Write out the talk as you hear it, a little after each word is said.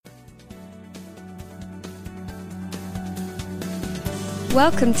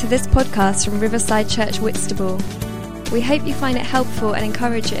Welcome to this podcast from Riverside Church Whitstable. We hope you find it helpful and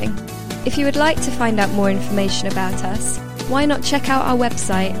encouraging. If you would like to find out more information about us, why not check out our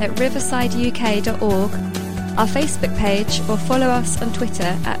website at riversideuk.org, our Facebook page, or follow us on Twitter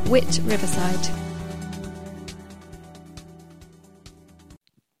at @WhitRiverside.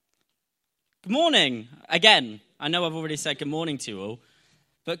 Good morning again. I know I've already said good morning to you all,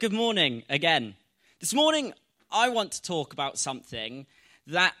 but good morning again. This morning, I want to talk about something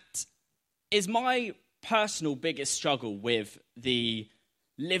that is my personal biggest struggle with the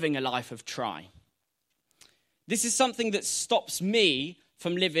living a life of try. This is something that stops me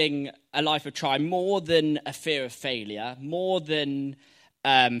from living a life of try more than a fear of failure, more than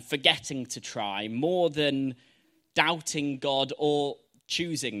forgetting to try, more than doubting God or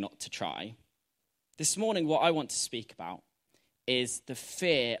choosing not to try. This morning, what I want to speak about is the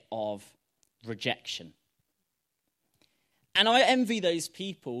fear of rejection. And I envy those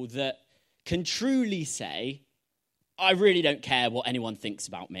people that can truly say, I really don't care what anyone thinks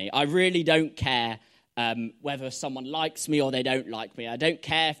about me. I really don't care whether someone likes me or they don't like me. I don't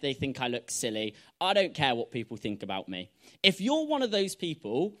care if they think I look silly. I don't care what people think about me. If you're one of those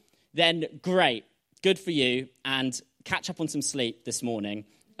people, then great, good for you, and catch up on some sleep this morning.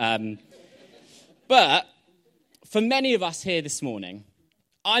 But for many of us here this morning,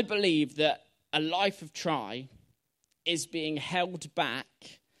 I believe that a life of try is being held back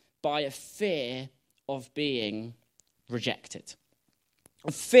by a fear of being rejected.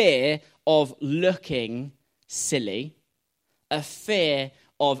 A fear of looking silly. A fear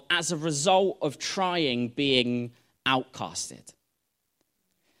of, as a result of trying, being outcasted.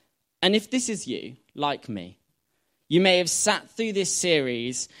 And if this is you, like me, you may have sat through this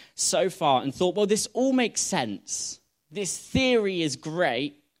series so far and thought, well, this all makes sense. This theory is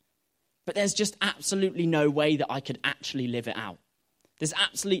great, but there's just absolutely no way that I could actually live it out. There's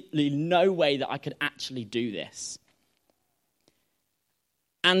absolutely no way that I could actually do this.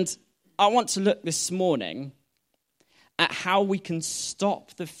 And I want to look this morning at how we can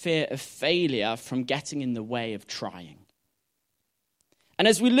stop the fear of failure from getting in the way of trying. And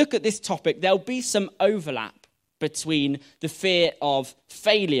as we look at this topic, there'll be some overlap between the fear of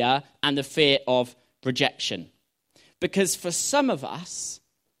failure and the fear of rejection. Because for some of us,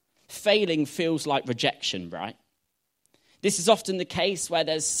 failing feels like rejection, right? This is often the case where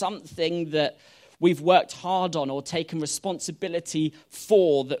there's something that we've worked hard on or taken responsibility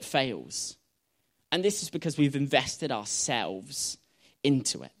for that fails. And this is because we've invested ourselves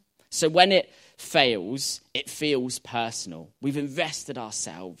into it. So when it fails, it feels personal. We've invested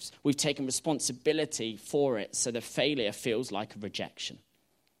ourselves. We've taken responsibility for it, so the failure feels like a rejection.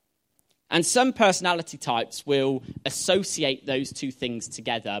 And some personality types will associate those two things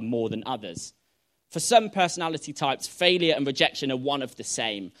together more than others. For some personality types, failure and rejection are one of the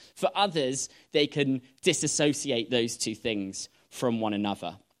same. For others, they can disassociate those two things from one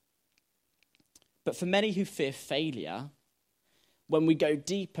another. But for many who fear failure, when we go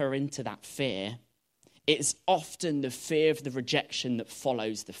deeper into that fear, it's often the fear of the rejection that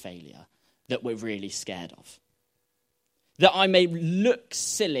follows the failure that we're really scared of. That I may look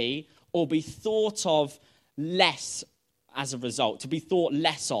silly or be thought of less as a result, to be thought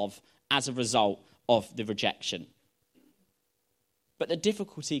less of as a result of the rejection. But the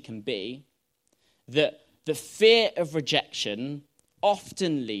difficulty can be that the fear of rejection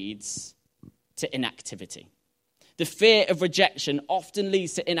often leads to inactivity. The fear of rejection often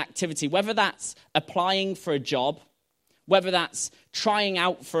leads to inactivity, whether that's applying for a job, whether that's trying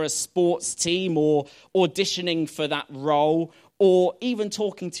out for a sports team or auditioning for that role, or even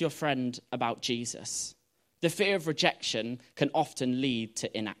talking to your friend about Jesus. The fear of rejection can often lead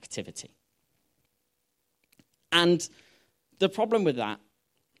to inactivity. And the problem with that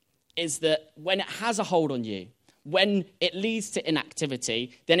is that when it has a hold on you, when it leads to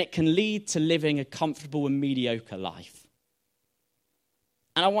inactivity, then it can lead to living a comfortable and mediocre life.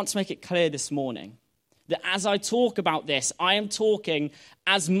 And I want to make it clear this morning that as I talk about this, I am talking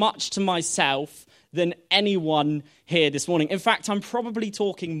as much to myself than anyone here this morning. In fact, I'm probably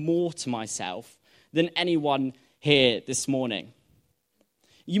talking more to myself than anyone here this morning.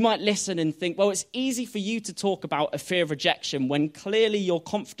 You might listen and think, well, it's easy for you to talk about a fear of rejection when clearly you're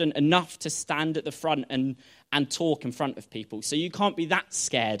confident enough to stand at the front and talk in front of people. So you can't be that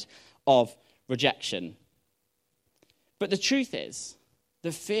scared of rejection. But the truth is,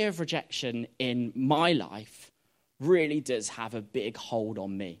 the fear of rejection in my life really does have a big hold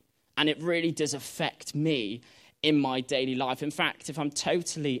on me. And it really does affect me in my daily life. In fact, if I'm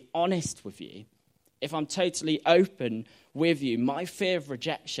totally honest with you, if I'm totally open with you, my fear of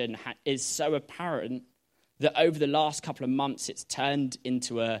rejection is so apparent that over the last couple of months, it's turned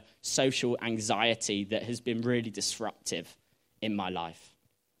into a social anxiety that has been really disruptive in my life.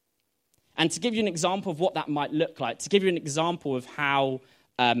 And to give you an example of what that might look like, to give you an example of how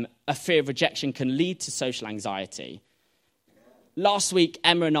a fear of rejection can lead to social anxiety, last week,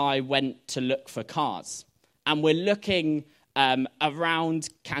 Emma and I went to look for cars. And we're looking around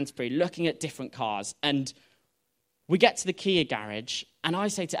Canterbury, looking at different cars. And we get to the Kia garage, and I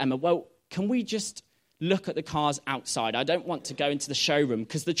say to Emma, well, can we just look at the cars outside? I don't want to go into the showroom,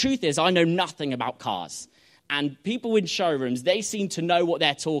 because the truth is I know nothing about cars. And people in showrooms, they seem to know what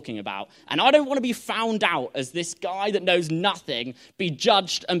they're talking about. And I don't want to be found out as this guy that knows nothing, be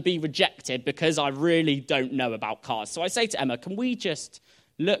judged and be rejected because I really don't know about cars. So I say to Emma, can we just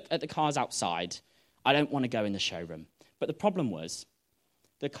look at the cars outside? I don't want to go in the showroom. But the problem was,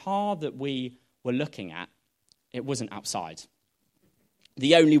 the car that we were looking at, it wasn't outside.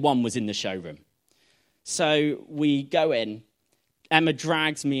 The only one was in the showroom. So we go in, Emma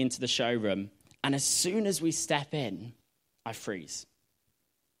drags me into the showroom, and as soon as we step in, I freeze.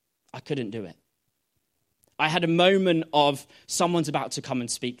 I couldn't do it. I had a moment of someone's about to come and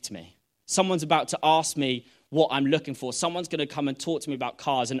speak to me. Someone's about to ask me what I'm looking for. Someone's going to come and talk to me about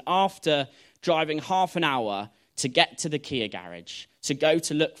cars. And after driving half an hour to get to the Kia garage, to go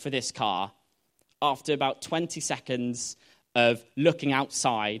to look for this car, after about 20 seconds of looking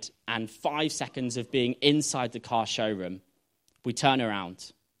outside and 5 seconds of being inside the car showroom, we turn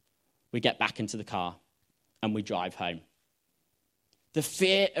around, we get back into the car, and we drive home. The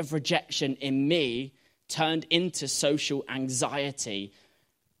fear of rejection in me turned into social anxiety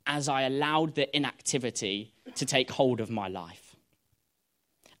as I allowed the inactivity to take hold of my life.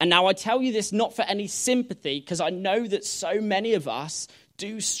 And now I tell you this not for any sympathy, because I know that so many of us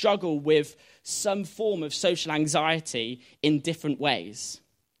do struggle with some form of social anxiety in different ways.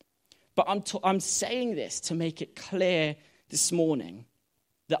 But I'm saying this to make it clear this morning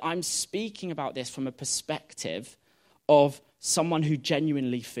that I'm speaking about this from a perspective of someone who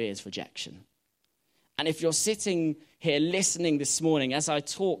genuinely fears rejection. And if you're sitting here listening this morning, as I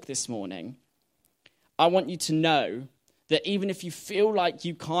talk this morning, I want you to know that even if you feel like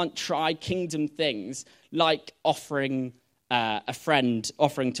you can't try kingdom things, like offering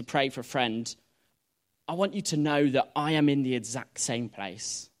to pray for a friend, I want you to know that I am in the exact same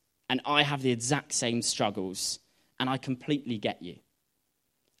place, and I have the exact same struggles, and I completely get you.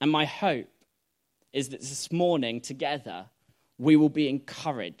 And my hope is that this morning together, we will be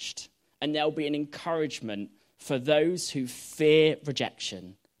encouraged, and there'll be an encouragement for those who fear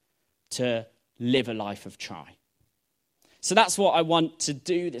rejection to live a life of try. So that's what I want to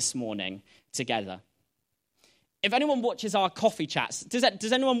do this morning together. If anyone watches our coffee chats,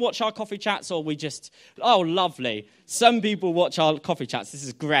 does anyone watch our coffee chats, or we just, oh, lovely. Some people watch our coffee chats. This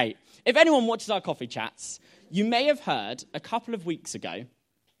is great. If anyone watches our coffee chats, you may have heard a couple of weeks ago,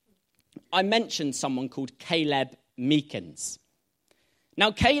 I mentioned someone called Caleb Meekins.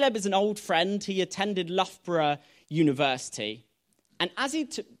 Now, Caleb is an old friend. He attended Loughborough University. And as he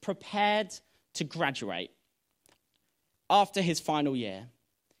prepared to graduate, after his final year,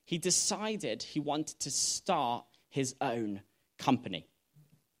 he decided he wanted to start his own company.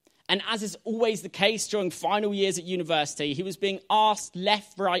 And as is always the case during final years at university, he was being asked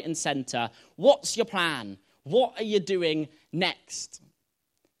left, right, and centre, what's your plan? What are you doing next?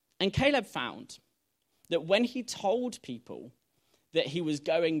 And Caleb found that when he told people that he was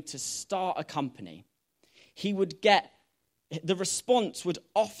going to start a company, the response would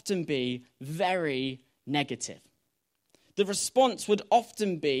often be very negative. The response would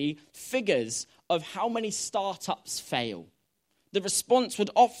often be figures of how many startups fail. The response would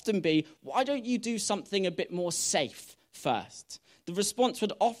often be, why don't you do something a bit more safe first? The response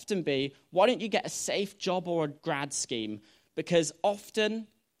would often be, why don't you get a safe job or a grad scheme? Because often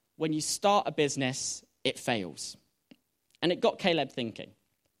when you start a business, it fails. And it got Caleb thinking.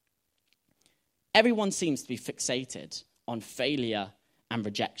 Everyone seems to be fixated on failure and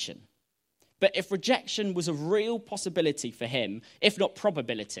rejection. But if rejection was a real possibility for him, if not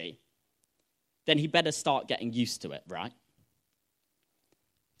probability, then he better start getting used to it, right?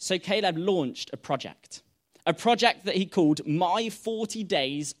 So Caleb launched a project that he called My 40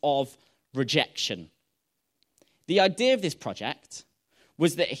 Days of Rejection. The idea of this project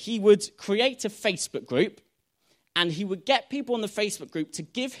was that he would create a Facebook group, and he would get people on the Facebook group to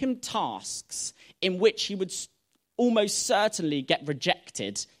give him tasks in which he would almost certainly get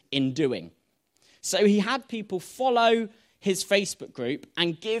rejected in doing. So he had people follow his Facebook group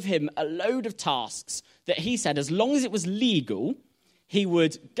and give him a load of tasks that he said, as long as it was legal, he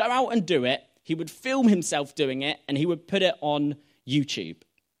would go out and do it, he would film himself doing it, and he would put it on YouTube.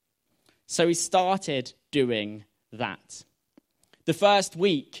 So he started doing that. The first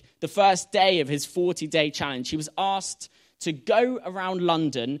week, the first day of his 40-day challenge, he was asked to go around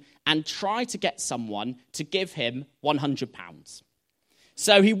London and try to get someone to give him £100.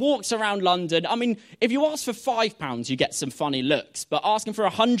 So he walks around London. I mean, if you ask for £5, you get some funny looks. But asking for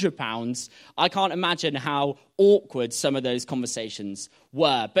 £100, I can't imagine how awkward some of those conversations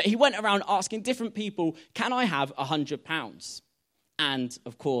were. But he went around asking different people, can I have £100? And,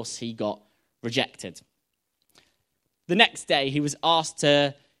 of course, he got rejected. The next day, he was asked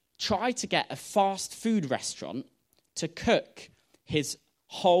to try to get a fast food restaurant to cook his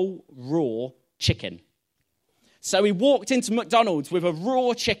whole raw chicken. So he walked into McDonald's with a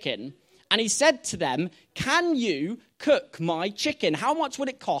raw chicken, and he said to them, can you cook my chicken? How much would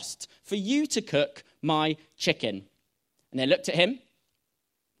it cost for you to cook my chicken? And they looked at him,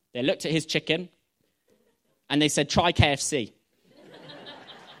 they looked at his chicken, and they said, try KFC.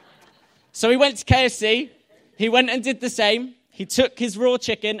 So he went to KFC, he went and did the same. He took his raw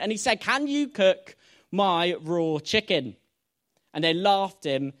chicken, and he said, can you cook my raw chicken? And they laughed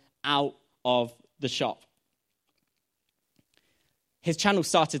him out of the shop. His channel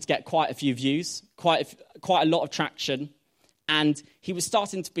started to get quite a few views, quite a lot of traction, and he was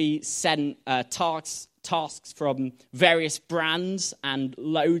starting to be sent tasks from various brands and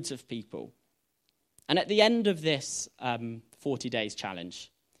loads of people. And at the end of this 40 days challenge,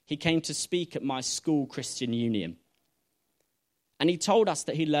 he came to speak at my school Christian Union. And he told us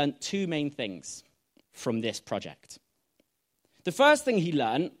that he learned two main things from this project. The first thing he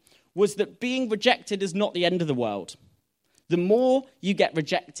learned was that being rejected is not the end of the world. The more you get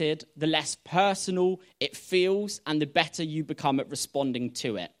rejected, the less personal it feels and the better you become at responding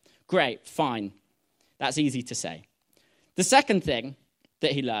to it. Great, fine. That's easy to say. The second thing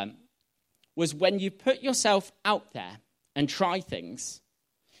that he learned was when you put yourself out there and try things,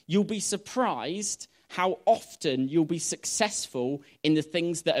 you'll be surprised how often you'll be successful in the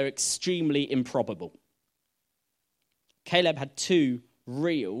things that are extremely improbable. Caleb had two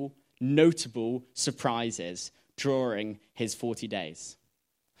real, notable surprises during his 40 days.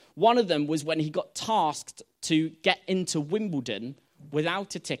 One of them was when he got tasked to get into Wimbledon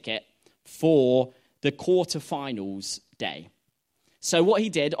without a ticket for the quarterfinals day. So what he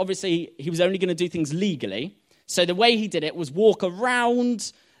did, obviously, he was only going to do things legally. So the way he did it was walk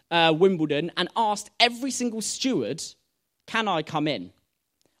around Wimbledon and asked every single steward, can I come in?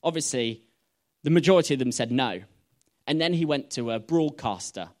 Obviously, the majority of them said no. And then he went to a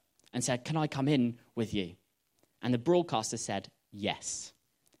broadcaster and said, can I come in with you? And the broadcaster said, yes.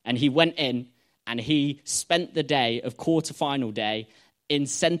 And he went in and he spent the day of quarterfinal day in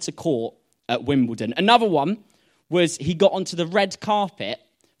centre court at Wimbledon. Another one was he got onto the red carpet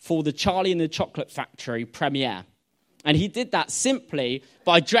for the Charlie and the Chocolate Factory premiere. And he did that simply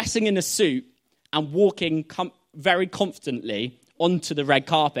by dressing in a suit and walking very confidently onto the red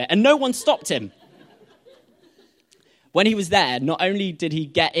carpet. And no one stopped him. When he was there, not only did he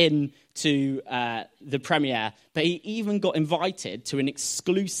get in to the premiere, but he even got invited to an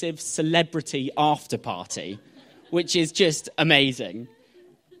exclusive celebrity after party, which is just amazing.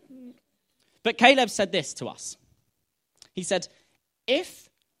 But Caleb said this to us. He said, if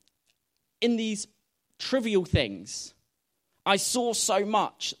in these trivial things I saw so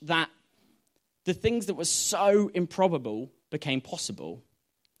much that the things that were so improbable became possible,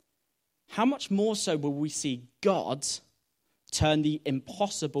 how much more so will we see God turn the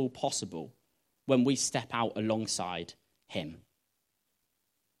impossible possible when we step out alongside him?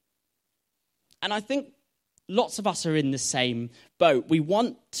 And I think lots of us are in the same boat. We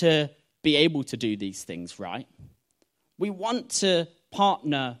want to be able to do these things, right? We want to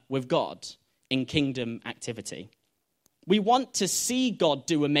partner with God in kingdom activity. We want to see God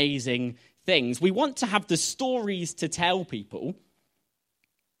do amazing things. We want to have the stories to tell people.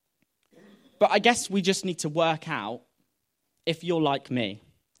 But I guess we just need to work out, if you're like me,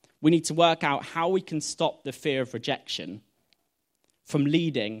 we need to work out how we can stop the fear of rejection from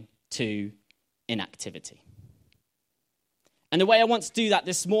leading to inactivity. And the way I want to do that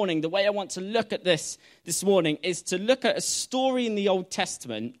this morning, the way I want to look at this morning, is to look at a story in the Old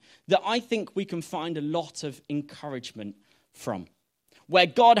Testament that I think we can find a lot of encouragement from, where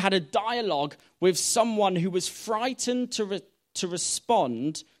God had a dialogue with someone who was frightened to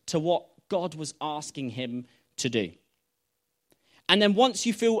respond to what God was asking him to do. And then once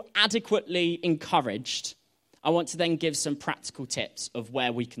you feel adequately encouraged, I want to then give some practical tips of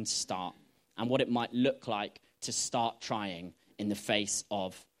where we can start and what it might look like to start trying in the face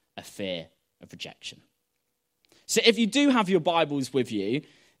of a fear of rejection. So if you do have your Bibles with you,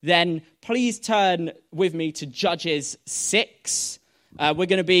 then please turn with me to Judges 6, We're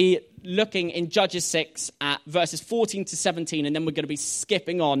going to be looking in Judges 6 at verses 14 to 17, and then we're going to be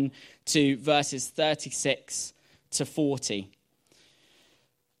skipping on to verses 36 to 40.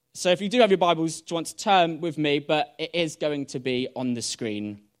 So if you do have your Bibles, do you want to turn with me? But it is going to be on the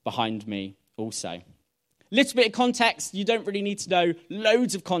screen behind me also. Little bit of context. You don't really need to know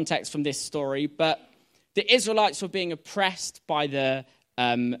loads of context from this story, but the Israelites were being oppressed by the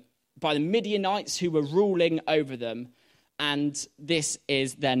Midianites who were ruling over them. And this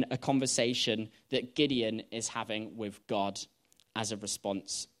is then a conversation that Gideon is having with God as a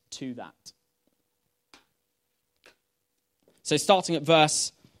response to that. So starting at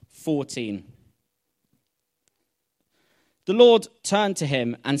verse 14. The Lord turned to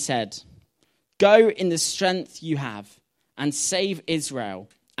him and said, "Go in the strength you have and save Israel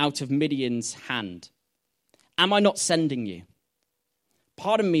out of Midian's hand. Am I not sending you?"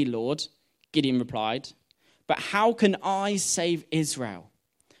 "Pardon me, Lord," Gideon replied, "but how can I save Israel?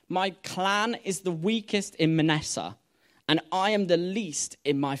 My clan is the weakest in Manasseh, and I am the least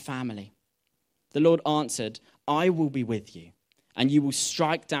in my family." The Lord answered, "I will be with you, and you will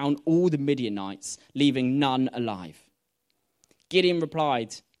strike down all the Midianites, leaving none alive." Gideon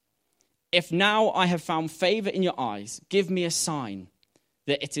replied, "If now I have found favor in your eyes, give me a sign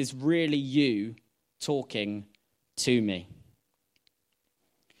that it is really you talking to me."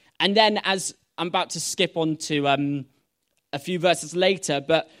 And then, as I'm about to skip on to a few verses later,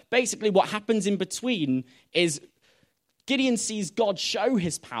 but basically what happens in between is Gideon sees God show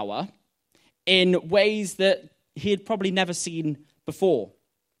his power in ways that he had probably never seen before.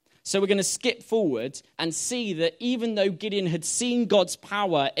 So we're going to skip forward and see that even though Gideon had seen God's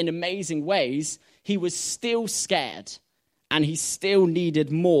power in amazing ways, he was still scared and he still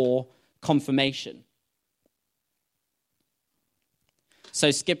needed more confirmation. So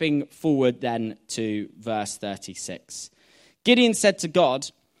skipping forward then to verse 36. Gideon said to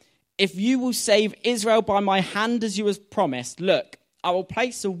God, "If you will save Israel by my hand as you have promised, look, I will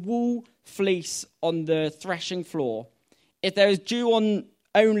place a wool fleece on the threshing floor. If there is dew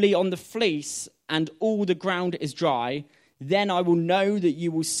only on the fleece and all the ground is dry, then I will know that you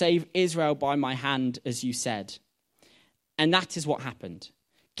will save Israel by my hand as you said." And that is what happened.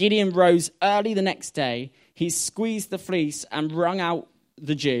 Gideon rose early the next day. He squeezed the fleece and wrung out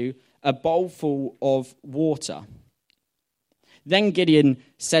the dew, a bowl full of water. Then Gideon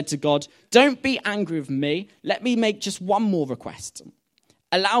said to God, "Don't be angry with me. Let me make just one more request.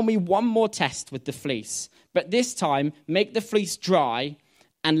 Allow me one more test with the fleece, but this time make the fleece dry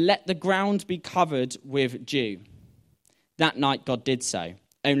and let the ground be covered with dew." That night God did so.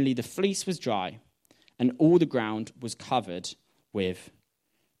 Only the fleece was dry and all the ground was covered with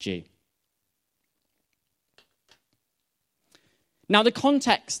dew. Now, the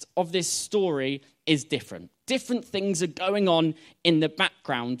context of this story is different. Different things are going on in the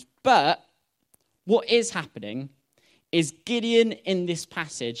background, but what is happening is Gideon in this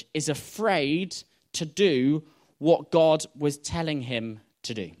passage is afraid to do what God was telling him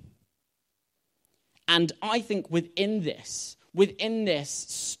to do. And I think within this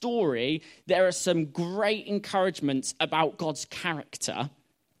story, there are some great encouragements about God's character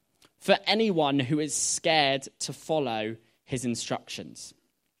for anyone who is scared to follow his instructions.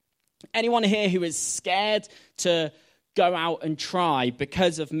 Anyone here who is scared to go out and try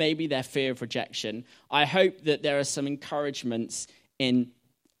because of maybe their fear of rejection, I hope that there are some encouragements in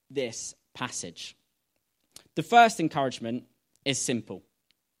this passage. The first encouragement is simple.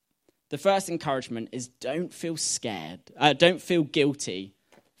 The first encouragement is don't feel guilty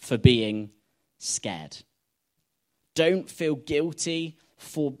for being scared. Don't feel guilty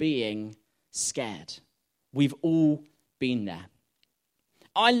for being scared. We've all been there.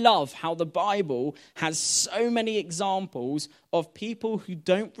 I love how the Bible has so many examples of people who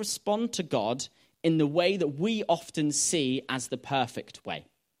don't respond to God in the way that we often see as the perfect way.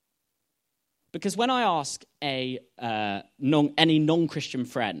 Because when I ask any non-Christian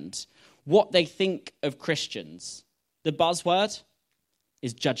friend what they think of Christians, the buzzword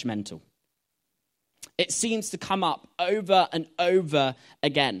is judgmental. It seems to come up over and over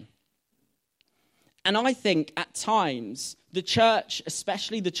again. And I think at times the church,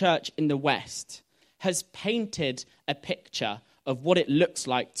 especially the church in the West, has painted a picture of what it looks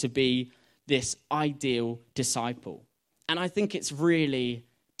like to be this ideal disciple. And I think it's really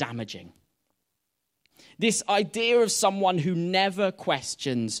damaging. This idea of someone who never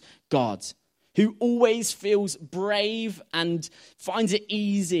questions God, who always feels brave and finds it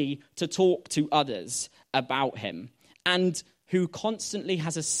easy to talk to others about him, and who constantly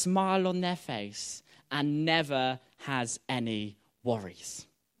has a smile on their face and never has any worries.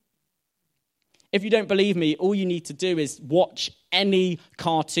 If you don't believe me, all you need to do is watch any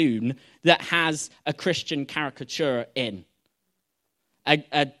cartoon that has a Christian caricature in.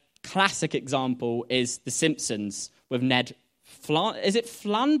 A classic example is The Simpsons with Ned Is it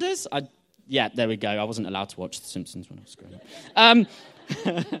Flanders? Yeah, there we go. I wasn't allowed to watch The Simpsons when I was growing up.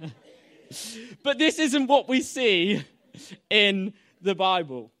 But this isn't what we see in the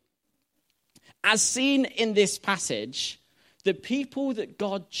Bible. As seen in this passage, the people that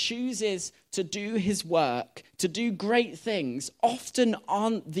God chooses to do his work, to do great things, often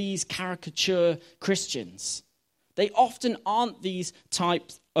aren't these caricature Christians. They often aren't these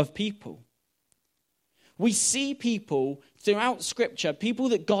types of people. We see people throughout Scripture, people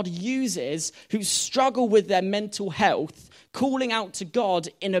that God uses who struggle with their mental health, calling out to God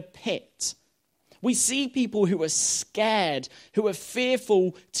in a pit. We see people who are scared, who are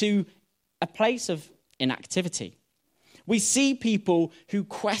fearful to a place of inactivity. We see people who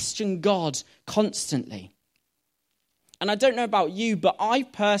question God constantly. And I don't know about you, but I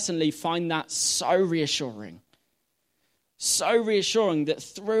personally find that so reassuring. So reassuring that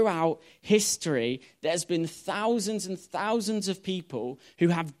throughout history, there's been thousands and thousands of people who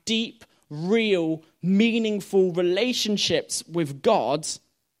have deep, real, meaningful relationships with God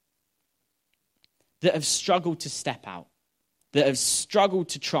that have struggled to step out, that have struggled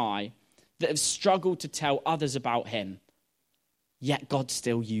to try, that have struggled to tell others about him, yet God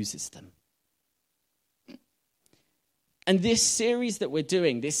still uses them. And this series that we're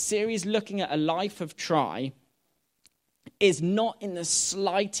doing, this series looking at a life of try, is not in the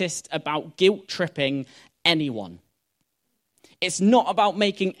slightest about guilt-tripping anyone. It's not about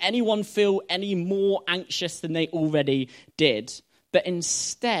making anyone feel any more anxious than they already did, but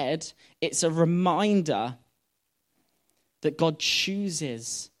instead, it's a reminder that God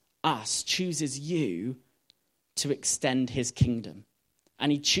chooses us, chooses you to extend his kingdom.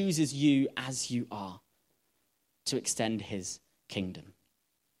 And he chooses you as you are to extend his kingdom.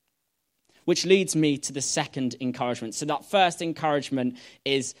 Which leads me to the second encouragement. So that first encouragement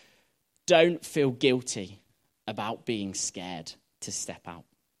is don't feel guilty about being scared to step out.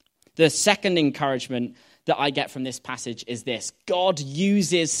 The second encouragement that I get from this passage is this: God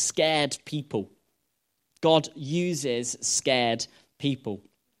uses scared people. God uses scared people.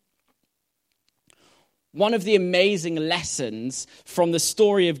 One of the amazing lessons from the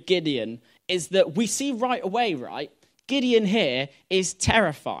story of Gideon is that we see right away, right? Gideon here is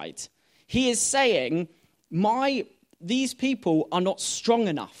terrified. He is saying, these people are not strong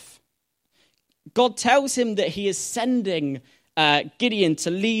enough. God tells him that he is sending Gideon to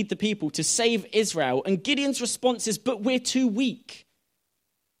lead the people, to save Israel. And Gideon's response is, but we're too weak.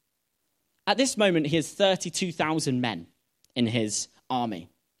 At this moment, he has 32,000 men in his army.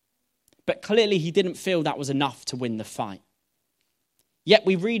 But clearly he didn't feel that was enough to win the fight. Yet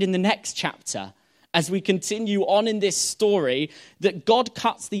we read in the next chapter, as we continue on in this story, that God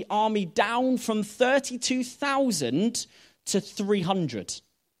cuts the army down from 32,000 to 300.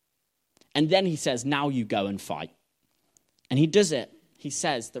 And then he says, now you go and fight. And he does it. He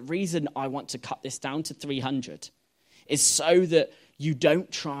says, the reason I want to cut this down to 300 is so that you don't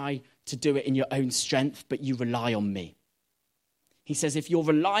try to do it in your own strength, but you rely on me. He says, if you're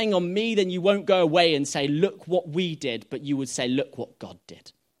relying on me, then you won't go away and say, look what we did, but you would say, look what God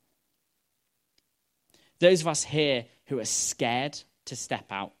did. Those of us here who are scared to step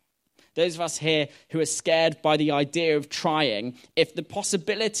out, those of us here who are scared by the idea of trying, if the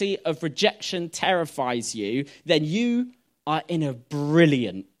possibility of rejection terrifies you, then you are in a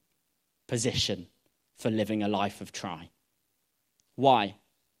brilliant position for living a life of try. Why?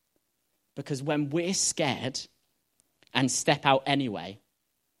 Because when we're scared and step out anyway,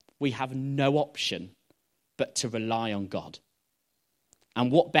 we have no option but to rely on God. And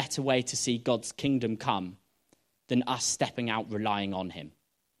what better way to see God's kingdom come than us stepping out relying on him?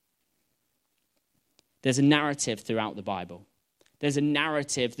 There's a narrative throughout the Bible. There's a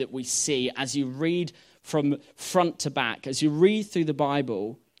narrative that we see as you read from front to back. As you read through the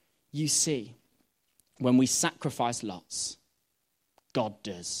Bible, you see when we sacrifice lots, God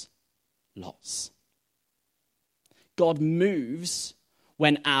does lots. God moves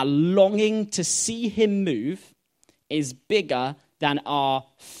when our longing to see him move is bigger than our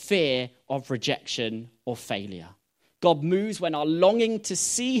fear of rejection or failure. God moves when our longing to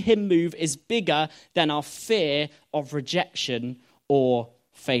see him move is bigger than our fear of rejection or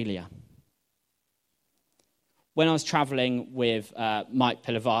failure. When I was traveling with Mike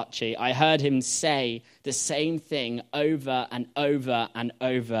Pilavacci, I heard him say the same thing over and over and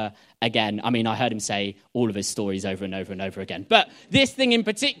over again. I mean, I heard him say all of his stories over and over and over again. But this thing in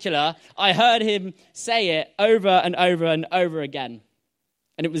particular, I heard him say it over and over and over again.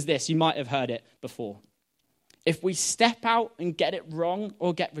 And it was this. You might have heard it before. If we step out and get it wrong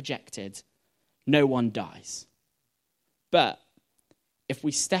or get rejected, no one dies. But if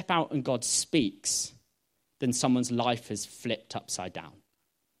we step out and God speaks, then someone's life is flipped upside down.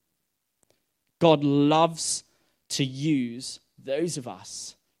 God loves to use those of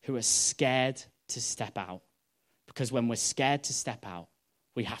us who are scared to step out, because when we're scared to step out,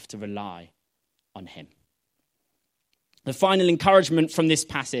 we have to rely on him. The final encouragement from this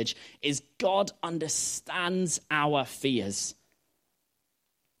passage is God understands our fears.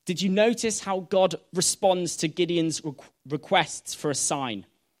 Did you notice how God responds to Gideon's requests for a sign?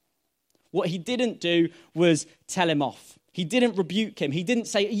 What he didn't do was tell him off. He didn't rebuke him. He didn't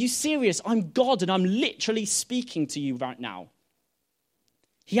say, "Are you serious? I'm God and I'm literally speaking to you right now."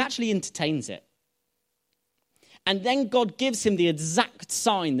 He actually entertains it. And then God gives him the exact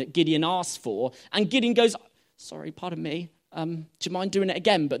sign that Gideon asked for. And Gideon goes, "Sorry, pardon me. Do you mind doing it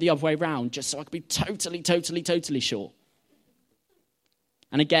again, but the other way around, just so I can be totally sure?"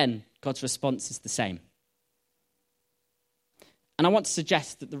 And again, God's response is the same. And I want to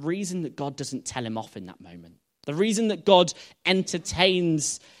suggest that the reason that God doesn't tell him off in that moment, the reason that God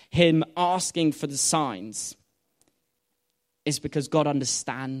entertains him asking for the signs, is because God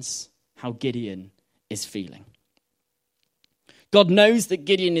understands how Gideon is feeling. God knows that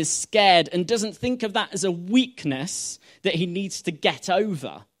Gideon is scared and doesn't think of that as a weakness that he needs to get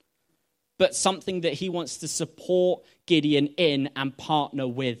over, but something that he wants to support Gideon in and partner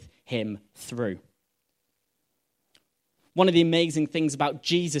with him through. One of the amazing things about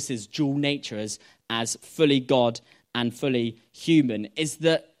Jesus' dual nature as fully God and fully human is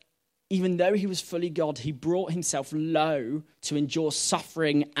that even though he was fully God, he brought himself low to endure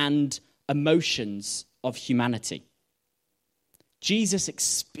suffering and emotions of humanity. Jesus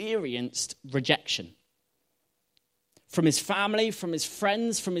experienced rejection from his family, from his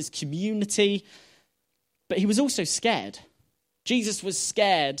friends, from his community, but he was also scared. Jesus was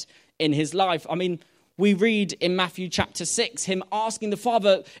scared in his life. I mean, we read in Matthew chapter 6, him asking the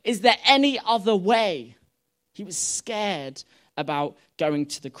Father, "Is there any other way?" He was scared about going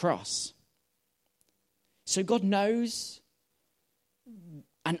to the cross. So God knows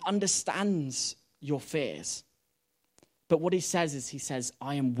and understands your fears. But what he says is, he says,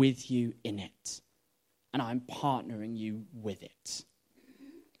 "I am with you in it, and I'm partnering you with it."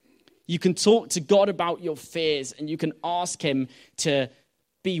 You can talk to God about your fears, and you can ask him to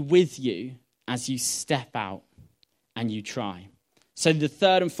be with you as you step out and you try. So the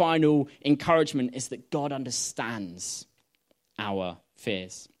third and final encouragement is that God understands our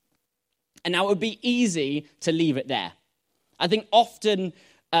fears. And now it would be easy to leave it there. I think often,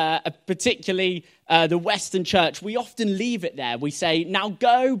 particularly the Western church, we often leave it there. We say, "Now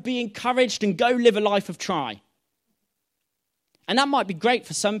go, be encouraged, and go live a life of try." And that might be great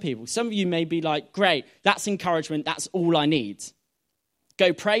for some people. Some of you may be like, "Great, that's encouragement, that's all I need.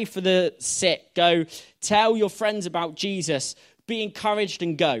 Go pray for the sick, go tell your friends about Jesus, be encouraged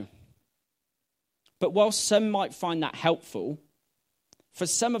and go." But while some might find that helpful, for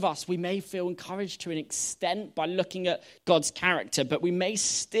some of us, we may feel encouraged to an extent by looking at God's character, but we may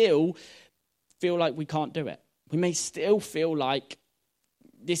still feel like we can't do it. We may still feel like,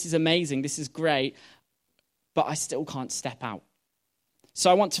 this is amazing, this is great, but I still can't step out.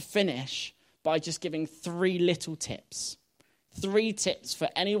 So I want to finish by just giving 3 little tips. 3 tips for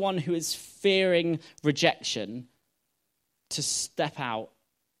anyone who is fearing rejection to step out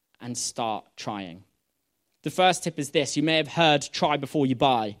and start trying. The first tip is this. You may have heard try before you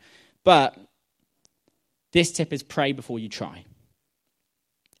buy, but this tip is pray before you try.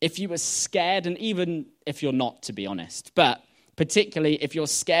 If you are scared, and even if you're not, to be honest, but particularly if you're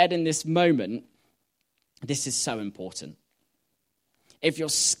scared in this moment, this is so important. If you're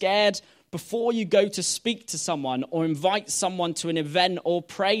scared before you go to speak to someone or invite someone to an event or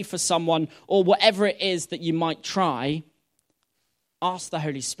pray for someone or whatever it is that you might try, ask the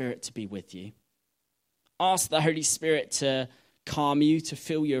Holy Spirit to be with you. Ask the Holy Spirit to calm you, to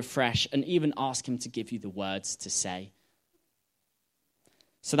fill you afresh, and even ask him to give you the words to say.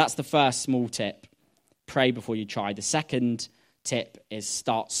 So that's the first small tip. Pray before you try. The second tip is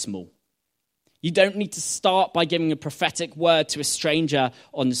start small. You don't need to start by giving a prophetic word to a stranger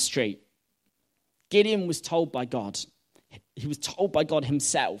on the street. Gideon was told by God. He was told by God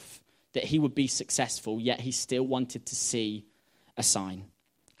himself that he would be successful, yet he still wanted to see a sign.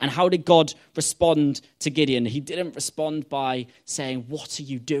 And how did God respond to Gideon? He didn't respond by saying, "What are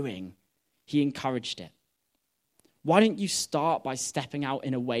you doing?" He encouraged it. Why don't you start by stepping out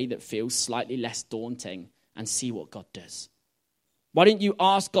in a way that feels slightly less daunting and see what God does? Why don't you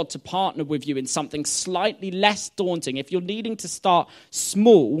ask God to partner with you in something slightly less daunting? If you're needing to start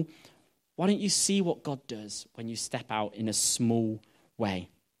small, Why don't you see what God does when you step out in a small way?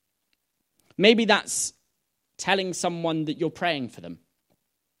 Maybe that's telling someone that you're praying for them.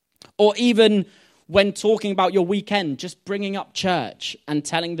 Or even when talking about your weekend, just bringing up church and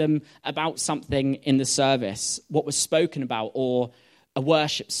telling them about something in the service, what was spoken about, or a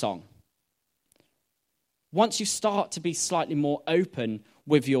worship song. Once you start to be slightly more open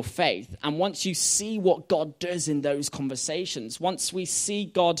with your faith, and once you see what God does in those conversations, once we see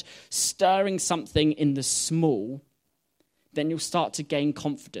God stirring something in the small, then you'll start to gain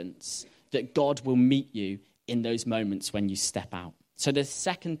confidence that God will meet you in those moments when you step out. So the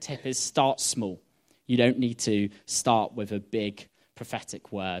second tip is start small. You don't need to start with a big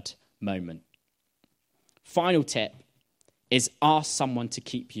prophetic word moment. Final tip is ask someone to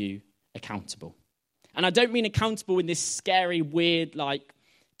keep you accountable. And I don't mean accountable in this scary, weird, like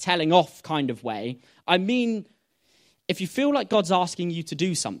telling off kind of way. I mean, if you feel like God's asking you to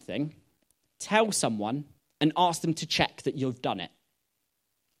do something, tell someone and ask them to check that you've done it.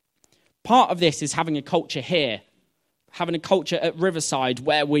 Part of this is having a culture here, having a culture at Riverside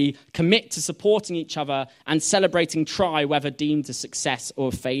where we commit to supporting each other and celebrating try, whether deemed a success or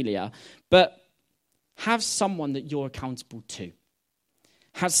a failure. But have someone that you're accountable to.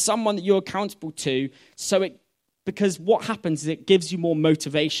 Have someone that you're accountable to because what happens is it gives you more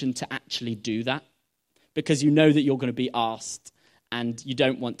motivation to actually do that, because you know that you're going to be asked and you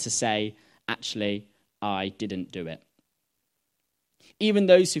don't want to say, actually, I didn't do it. Even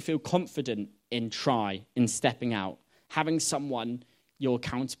those who feel confident in stepping out, having someone you're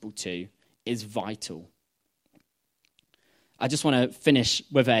accountable to is vital. I just want to finish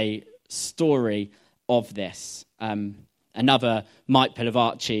with a story of this. Another Mike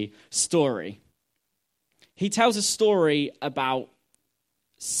Pilavachi story. He tells a story about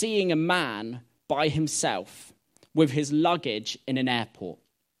seeing a man by himself with his luggage in an airport.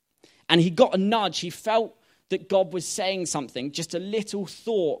 And he got a nudge. He felt that God was saying something. Just a little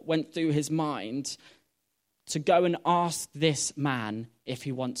thought went through his mind to go and ask this man if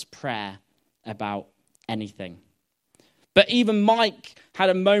he wants prayer about anything. But even Mike had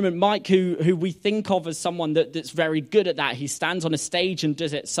a moment. Mike, who we think of as someone that's very good at that. He stands on a stage and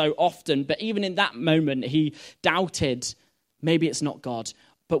does it so often. But even in that moment, he doubted, maybe it's not God.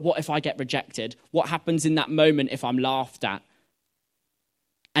 But what if I get rejected? What happens in that moment if I'm laughed at?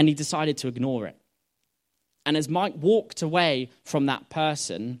 And he decided to ignore it. And as Mike walked away from that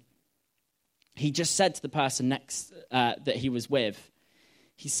person, he just said to the person next that he was with,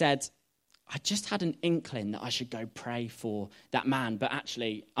 he said, I just had an inkling that I should go pray for that man, but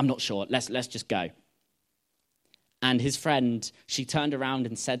actually, I'm not sure. Let's just go. And his friend, she turned around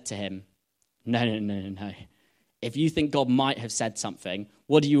and said to him, No. If you think God might have said something,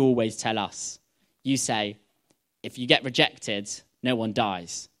 what do you always tell us? You say, if you get rejected, no one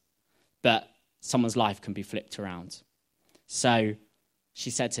dies, but someone's life can be flipped around. So she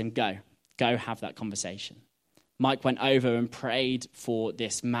said to him, go have that conversation. Mike went over and prayed for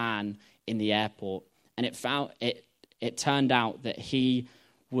this man in the airport, and it turned out that he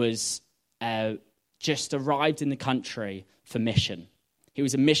was just arrived in the country for mission. He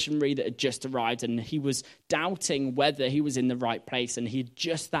was a missionary that had just arrived, and he was doubting whether he was in the right place, and he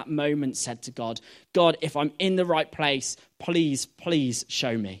just that moment said to God, if I'm in the right place, please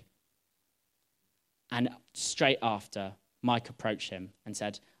show me. And straight after, Mike approached him and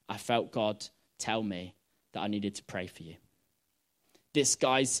said, I felt God tell me that I needed to pray for you. This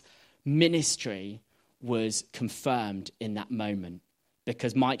guy's ministry was confirmed in that moment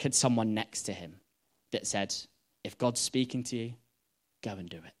because Mike had someone next to him that said, if God's speaking to you, go and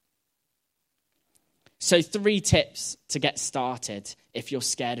do it. So 3 tips to get started if you're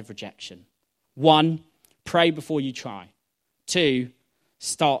scared of rejection. 1, pray before you try. 2,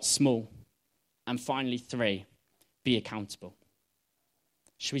 start small. And finally, 3, be accountable.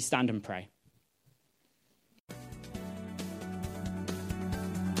 Should we stand and pray?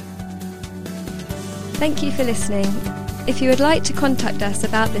 Thank you for listening. If you would like to contact us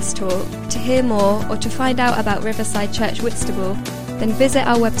about this talk, to hear more, or to find out about Riverside Church Whitstable, then visit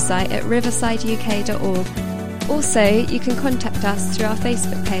our website at riversideuk.org. Also, you can contact us through our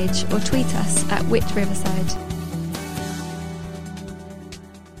Facebook page or tweet us at @WhitRiverside.